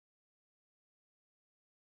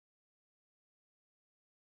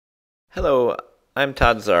Hello, I'm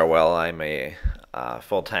Todd Zarwell. I'm a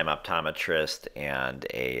full-time optometrist and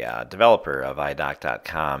a developer of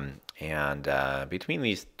iDoc.com. And between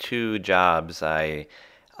these two jobs, I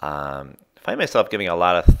find myself giving a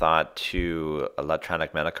lot of thought to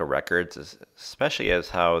electronic medical records, especially as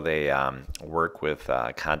how they work with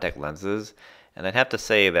contact lenses. And I'd have to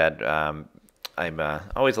say that I'm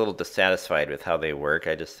always a little dissatisfied with how they work.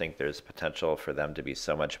 I just think there's potential for them to be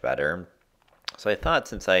so much better. So I thought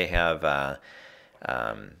since I have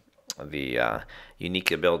um, the unique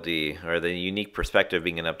ability or the unique perspective of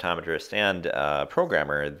being an optometrist and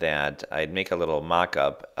programmer that I'd make a little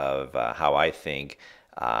mock-up of how I think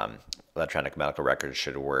electronic medical records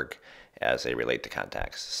should work as they relate to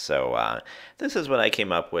contacts. So this is what I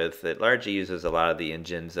came up with. It largely uses a lot of the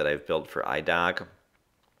engines that I've built for iDoc,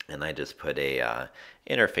 and I just put a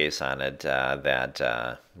interface on it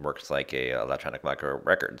that works like a electronic medical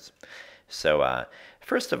records. So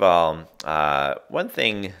first of all, one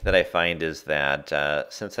thing that I find is that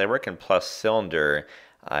since I work in plus cylinder,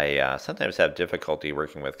 I sometimes have difficulty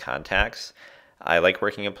working with contacts. I like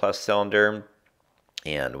working in plus cylinder,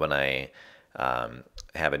 and when I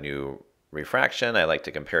have a new refraction, I like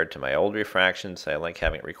to compare it to my old refraction, so I like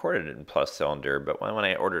having it recorded in plus cylinder. But when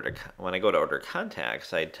I go to order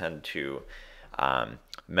contacts, I tend to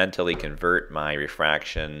mentally convert my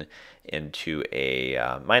refraction into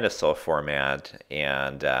a minus cell format,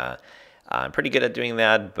 and I'm pretty good at doing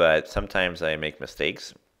that, but sometimes I make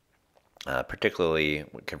mistakes, particularly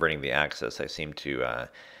when converting the axis. I seem to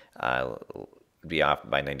be off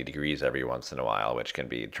by 90 degrees every once in a while, which can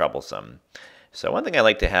be troublesome. So one thing I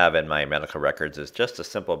like to have in my medical records is just a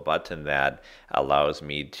simple button that allows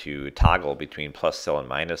me to toggle between plus cell and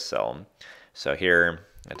minus cell. So here,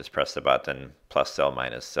 I just press the button, plus cell,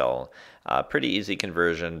 minus cell. Pretty easy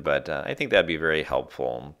conversion, but I think that'd be very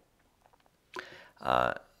helpful.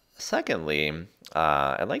 Secondly,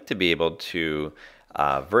 I'd like to be able to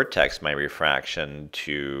vertex my refraction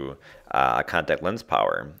to contact lens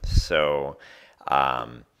power. So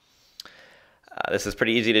this is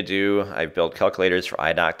pretty easy to do. I've built calculators for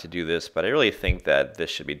iDoc to do this, but I really think that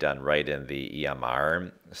this should be done right in the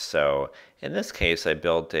EMR. So in this case, I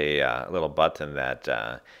built a little button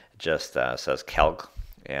that just says calc,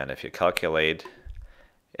 and if you calculate,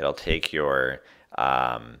 it'll take your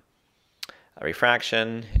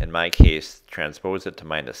refraction, in my case, transpose it to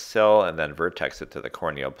minus cell, and then vertex it to the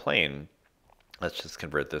corneal plane. Let's just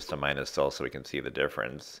convert this to minus cell so we can see the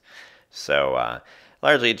difference. So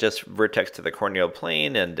largely just vertex to the corneal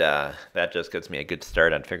plane, and that just gives me a good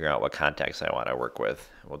start on figuring out what contacts I want to work with.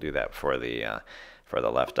 We'll do that for the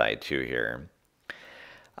left eye too here.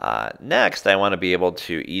 Next, I want to be able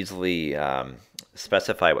to easily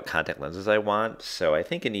specify what contact lenses I want. So I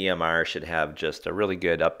think an EMR should have just a really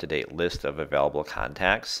good up-to-date list of available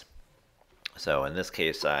contacts. So in this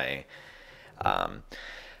case, I have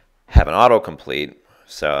an autocomplete.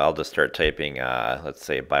 So I'll just start typing, let's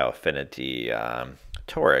say, Biofinity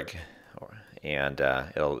toric, and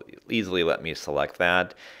it'll easily let me select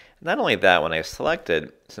that. Not only that, when I select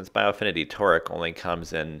it, since Biofinity toric only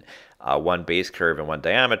comes in one base curve and one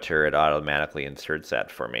diameter, it automatically inserts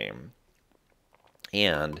that for me.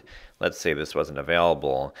 And let's say this wasn't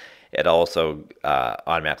available, it also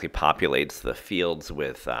automatically populates the fields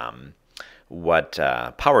with what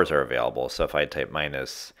powers are available. So if I type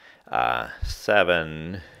minus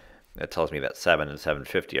 7, it tells me that 7 and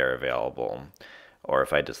 750 are available. Or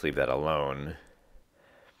if I just leave that alone,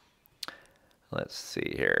 let's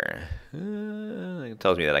see here, it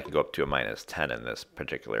tells me that I can go up to a minus 10 in this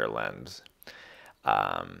particular lens.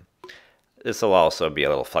 This will also be a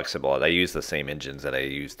little flexible. I use the same engines that I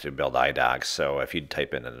use to build iDocs, so if you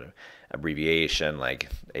type in an abbreviation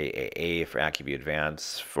like AAA for AccuView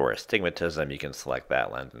Advanced for astigmatism, you can select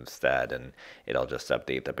that lens instead, and it'll just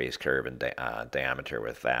update the base curve and diameter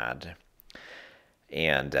with that.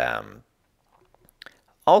 And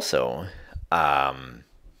also, AccuView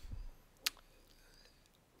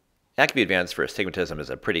Advanced for astigmatism is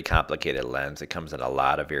a pretty complicated lens. It comes in a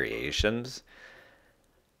lot of variations.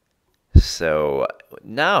 So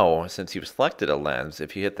now, since you've selected a lens,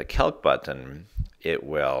 if you hit the calc button, it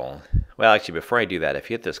will, well, actually, before I do that, if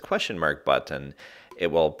you hit this question mark button,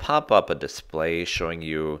 it will pop up a display showing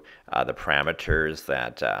you the parameters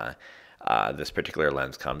that this particular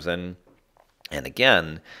lens comes in. And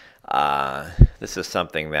again, this is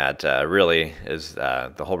something that really is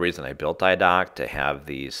the whole reason I built iDoc, to have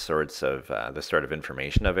these sorts of this sort of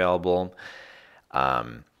information available.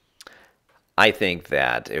 I think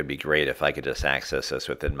that it would be great if I could just access this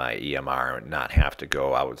within my EMR and not have to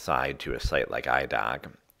go outside to a site like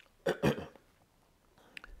iDoc.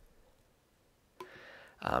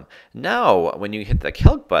 Now, when you hit the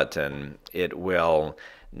calc button, it will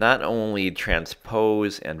not only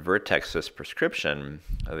transpose and vertex this prescription,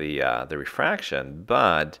 the refraction,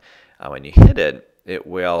 but when you hit it, it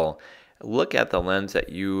will look at the lens that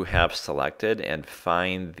you have selected and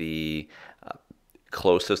find the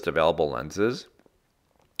closest available lenses.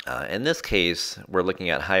 In this case, we're looking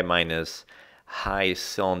at high minus high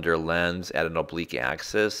cylinder lens at an oblique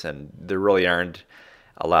axis, and there really aren't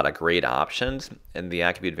a lot of great options in the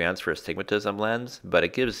Acuvue Advanced for Astigmatism lens, but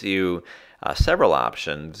it gives you several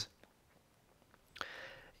options,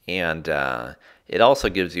 and it also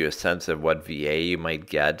gives you a sense of what VA you might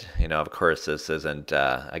get. Of course, this isn't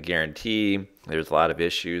a guarantee. There's a lot of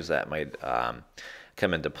issues that might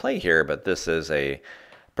come into play here, but this is a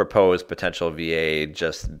proposed potential VA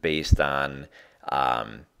just based on how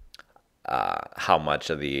much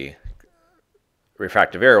of the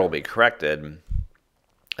refractive error will be corrected,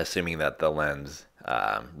 assuming that the lens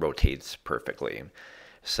rotates perfectly.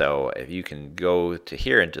 So if you can go to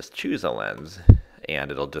here and just choose a lens,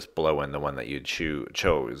 and it'll just blow in the one that you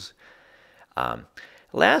chose.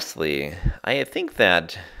 Lastly, I think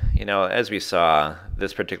that, as we saw,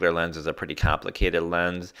 this particular lens is a pretty complicated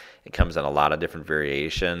lens. It comes in a lot of different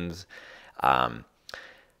variations.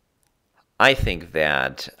 I think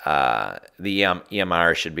that the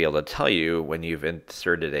EMR should be able to tell you when you've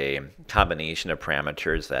inserted a combination of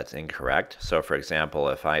parameters that's incorrect. So for example,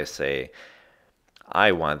 if I say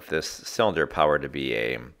I want this cylinder power to be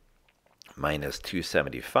a minus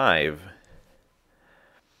 275,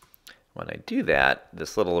 when I do that,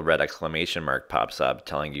 this little red exclamation mark pops up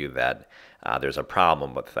telling you that there's a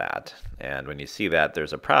problem with that. And when you see that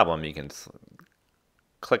there's a problem, you can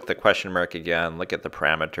click the question mark again, look at the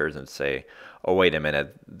parameters, and say, oh, wait a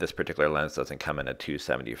minute, this particular lens doesn't come in at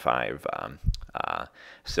 275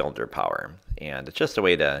 cylinder power. And it's just a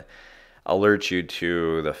way to alert you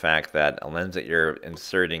to the fact that a lens that you're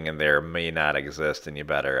inserting in there may not exist, and you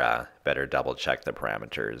better double check the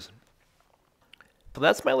parameters. So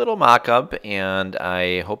that's my little mock-up, and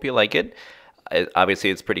I hope you like it.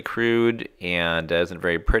 Obviously, it's pretty crude and isn't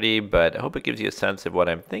very pretty, but I hope it gives you a sense of what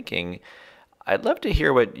I'm thinking. I'd love to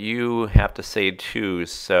hear what you have to say too,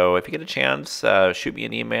 so if you get a chance, shoot me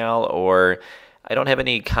an email, or I don't have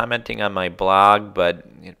any commenting on my blog,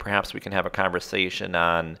 but perhaps we can have a conversation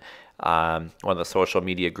on one of the social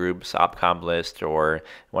media groups, Opcom List, or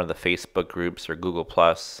one of the Facebook groups, or Google+.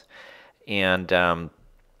 And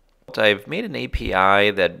I've made an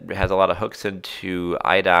API that has a lot of hooks into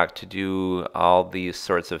iDoc to do all these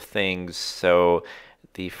sorts of things, so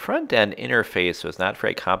the front-end interface was not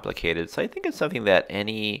very complicated, so I think it's something that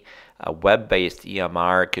any web-based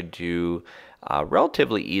EMR could do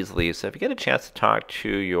relatively easily. So if you get a chance to talk to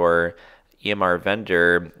your EMR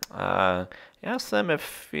vendor, ask them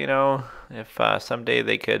if someday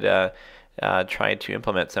they could try to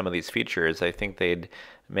implement some of these features. I think they'd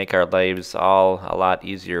make our lives all a lot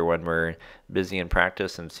easier when we're busy in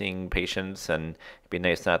practice and seeing patients, and it'd be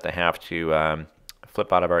nice not to have to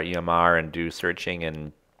flip out of our EMR and do searching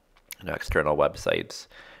in external websites.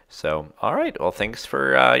 So, all right. Well, thanks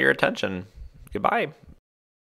for your attention. Goodbye.